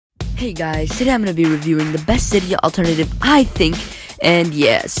Hey guys, today I'm going to be reviewing the best cydia alternative, I think. And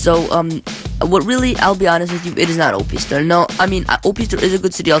yeah, so what really, I'll be honest with you, it is not OP Store. No, I mean, OP Store is a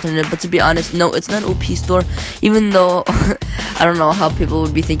good cydia alternative, but to be honest, no, it's not OP Store. Even though I don't know how people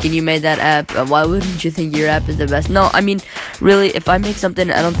would be thinking you made that app. Why wouldn't you think your app is the best? No, I mean, really, if I make something,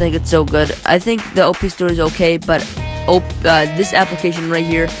 I don't think it's so good. I think the OP Store is okay, but this application right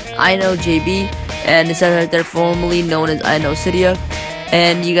here, inojb, and it says right there, formerly known as cydia.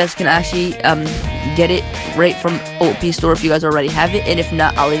 And you guys can actually get it right from OP Store if you guys already have it, and if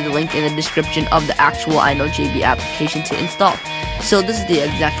not, I'll leave the link in the description of the actual inojb application to install. So this is the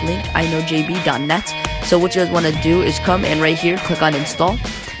exact link, inojb.net. So what you guys want to do is come and right here click on install,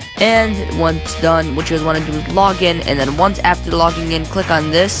 and once done, what you guys want to do is log in, and then once after logging in, click on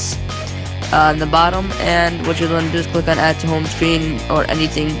this on the bottom, and what you guys want to do is click on add to home screen or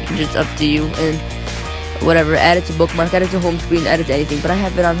anything, just up to you, and whatever, add it to bookmark, add it to home screen, add it to anything, but I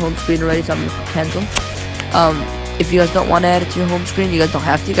have it on home screen already, so I'm gonna cancel. If you guys don't want to add it to your home screen, you guys don't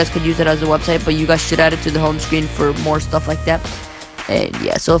have to. You guys could use it as a website, but you guys should add it to the home screen for more stuff like that. And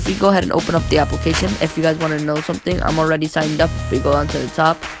yeah, so if you go ahead and open up the application, if you guys want to know something, I'm already signed up. If we go onto the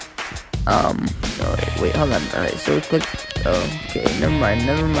top, alright, wait, hold on. Alright, so we click, okay, never mind,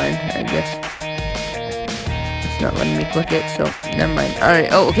 I guess it's not letting me click it, so never mind.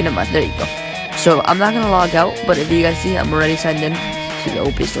 Alright, okay, never mind, there you go. So I'm not gonna log out, but if you guys see, I'm already signed in to the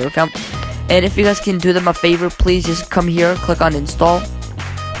OP Store account. And if you guys can do them a favor, please just come here, click on install,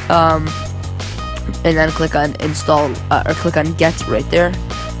 and then click on install, or click on get right there.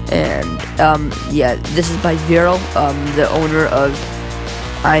 And yeah, this is by Vero, the owner of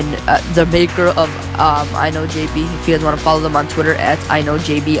the maker of inojb. If you guys want to follow them on Twitter at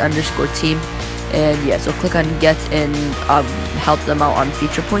inojb_team. And yeah, so click on get and help them out on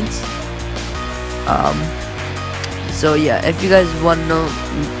feature points. So yeah, if you guys want to know,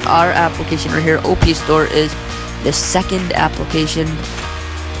 our application right here, OP Store, is the second application,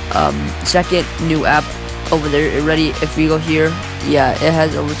 second new app over there already. If we go here, yeah, it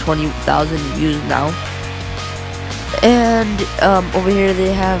has over 20,000 views now. And over here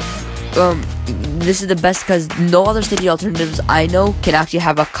they have this is the best because no other cydia alternatives I know can actually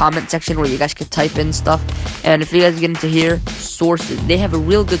have a comment section where you guys can type in stuff. And if you guys get into here, sources, they have a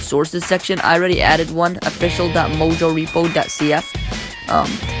real good sources section. I already added one, official.mojorepo.cf.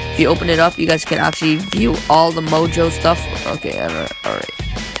 If you open it up, you guys can actually view all the Mojo stuff. Okay, alright.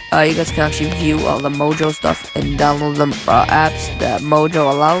 You guys can actually view all the Mojo stuff and download the apps that Mojo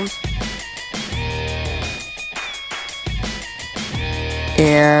allows.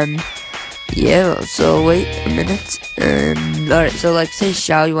 And yeah, so wait a minute, and alright, so like say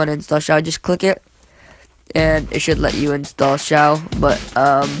Xiao, you want to install Xiao, just click it, and it should let you install Xiao, but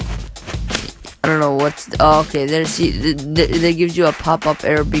I don't know what's, okay, there's, they gives you a pop-up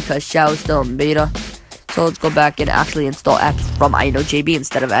error because Xiao is still in beta. So let's go back and actually install apps from inojb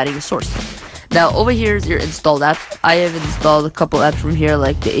instead of adding a source. Now over here is your installed apps. I have installed a couple apps from here,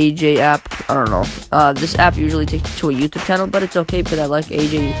 like the AJ app. I don't know. This app usually takes you to a YouTube channel, but it's okay because I like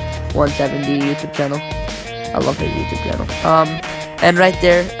AJ170 YouTube channel. I love his YouTube channel. And right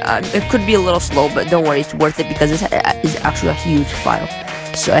there, it could be a little slow, but don't worry, it's worth it because this is actually a huge file.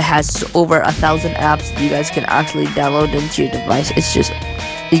 So it has over 1,000 apps that you guys can actually download into your device. It's just,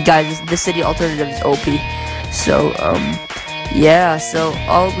 you guys, the cydia alternative is OP. So yeah, so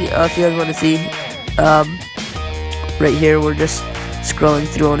if you guys want to see, right here, we're just scrolling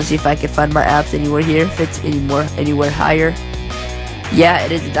through. I want to see if I can find my apps anywhere here, if it's anywhere higher. Yeah,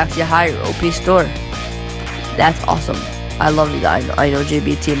 it is. It's actually higher. OP Store. That's awesome. I love the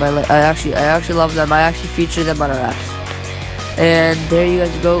inojb team. I actually love them. I actually feature them on our apps. And there you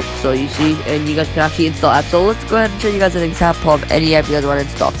guys go. So you see, and you guys can actually install apps. So let's go ahead and show you guys an example of any app you guys want to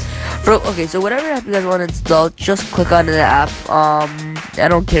install. Okay, so whatever app you guys want to install, just click on the app. I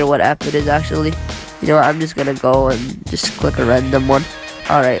don't care what app it is actually. You know what, I'm just gonna go and just click a random one.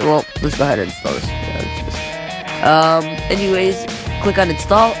 Alright, well, let's go ahead and install this. Yeah, anyways, click on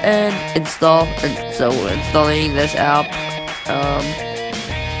install and install. And so we're installing this app.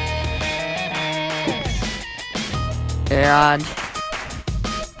 And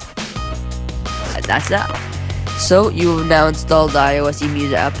that's that. So you have now installed the iOS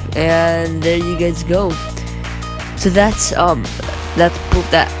eMusic app, and there you guys go. So that's proof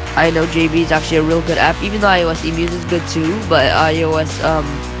that inojb is actually a real good app. Even though iOS eMusic is good too, but iOS,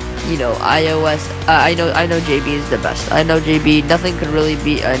 inojb is the best. inojb, nothing could really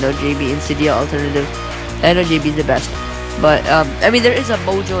beat inojb in cydia alternative. inojb is the best. But I mean, there is a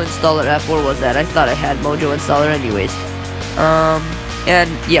Mojo installer app. Where was that? I thought I had Mojo installer anyways.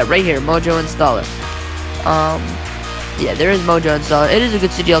 And yeah, right here, Mojo installer. yeah, there is Mojo installer. It is a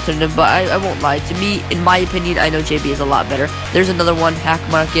good Cydia alternative, but I won't lie. To me, in my opinion, inojb is a lot better. There's another one, Hack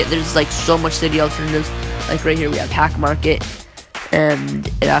Market. There's like so much Cydia alternatives. Like right here, we have Hack Market, and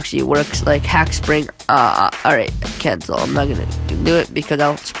it actually works. Like Hack Spring. Alright, cancel. I'm not gonna do it because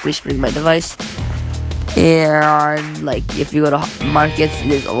I'll respring my device. And like if you go to markets,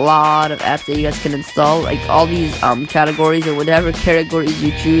 there's a lot of apps that you guys can install. Like all these categories, or whatever categories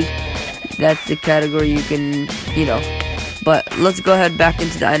you choose, that's the category you can, you know. But let's go ahead back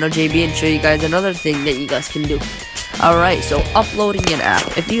into the inojb and show you guys another thing that you guys can do. Alright, so uploading an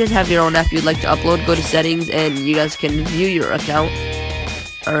app. If you guys have your own app you'd like to upload, go to settings and you guys can view your account.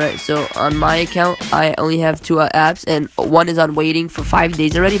 Alright, so on my account I only have 2 apps, and one is on waiting for 5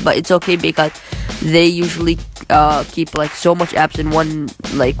 days already, but it's okay because they usually keep like so much apps in one,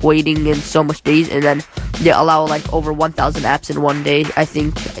 like waiting in so much days, and then they allow like over 1,000 apps in one day. I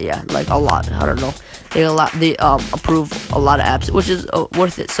think, yeah, like a lot. I don't know. They approve a lot of apps, which is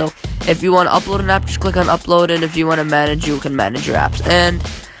worth it. So if you want to upload an app, just click on upload, and if you want to manage, you can manage your apps. And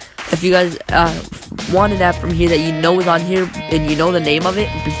if you guys want an app from here that you know is on here and you know the name of it,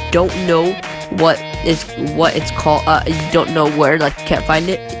 but don't know what it's called, you don't know where, like can't find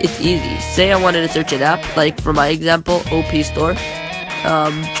it, it's easy. Say I wanted to search an app, like for my example, OP Store,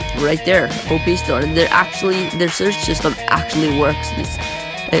 right there, OP Store, and their search system actually works.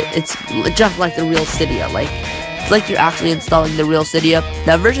 It's just like the real Cydia, like it's like you're actually installing the real Cydia.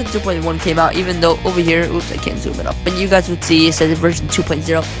 Now version 2.1 came out, even though over here, oops, I can't zoom it up, but you guys would see it says version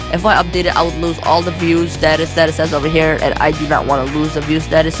 2.0. If I update it, I would lose all the view status that it says over here, and I do not want to lose the view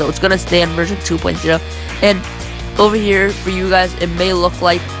status, so it's gonna stay on version 2.0. And over here for you guys, it may look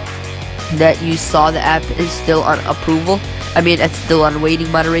like that you saw the app is still on approval. I mean, it's still on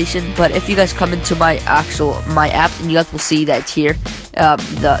waiting moderation, but if you guys come into my app, and you guys will see that it's here.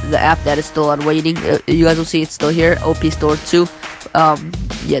 The app that is still on waiting, you guys will see it's still here, OP Store 2.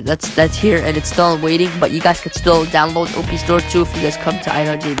 Yeah, that's here, and it's still on waiting, but you guys can still download OP Store 2 if you guys come to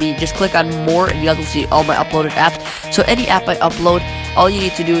inojb. Just click on more, and you guys will see all my uploaded apps. So any app I upload, all you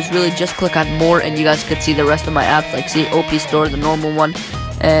need to do is really just click on more, and you guys can see the rest of my apps, like see OP Store, the normal one.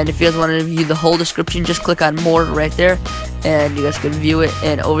 And if you guys want to view the whole description, just click on more right there, and you guys can view it.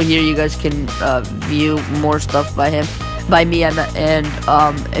 And over here you guys can view more stuff by me, and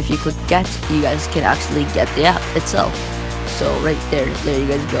if you click get, you guys can actually get the app itself. So right there you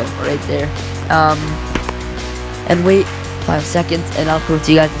guys go, right there. And wait 5 seconds, and I'll prove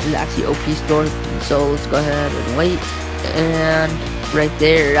to you guys this is actually OP Store. So let's go ahead and wait, and right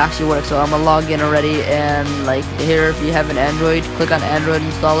there it actually works. So I'm gonna log in already, and like here, if you have an Android, click on Android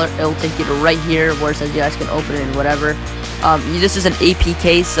installer, it will take you to right here where it says you guys can open it and whatever. This is an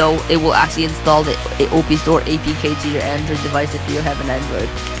APK, so it will actually install the OP Store APK to your Android device if you have an Android.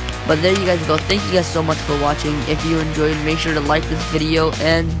 But there you guys go. Thank you guys so much for watching. If you enjoyed, make sure to like this video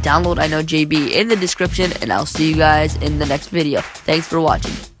and download inojb in the description, and I'll see you guys in the next video. Thanks for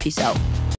watching. Peace out.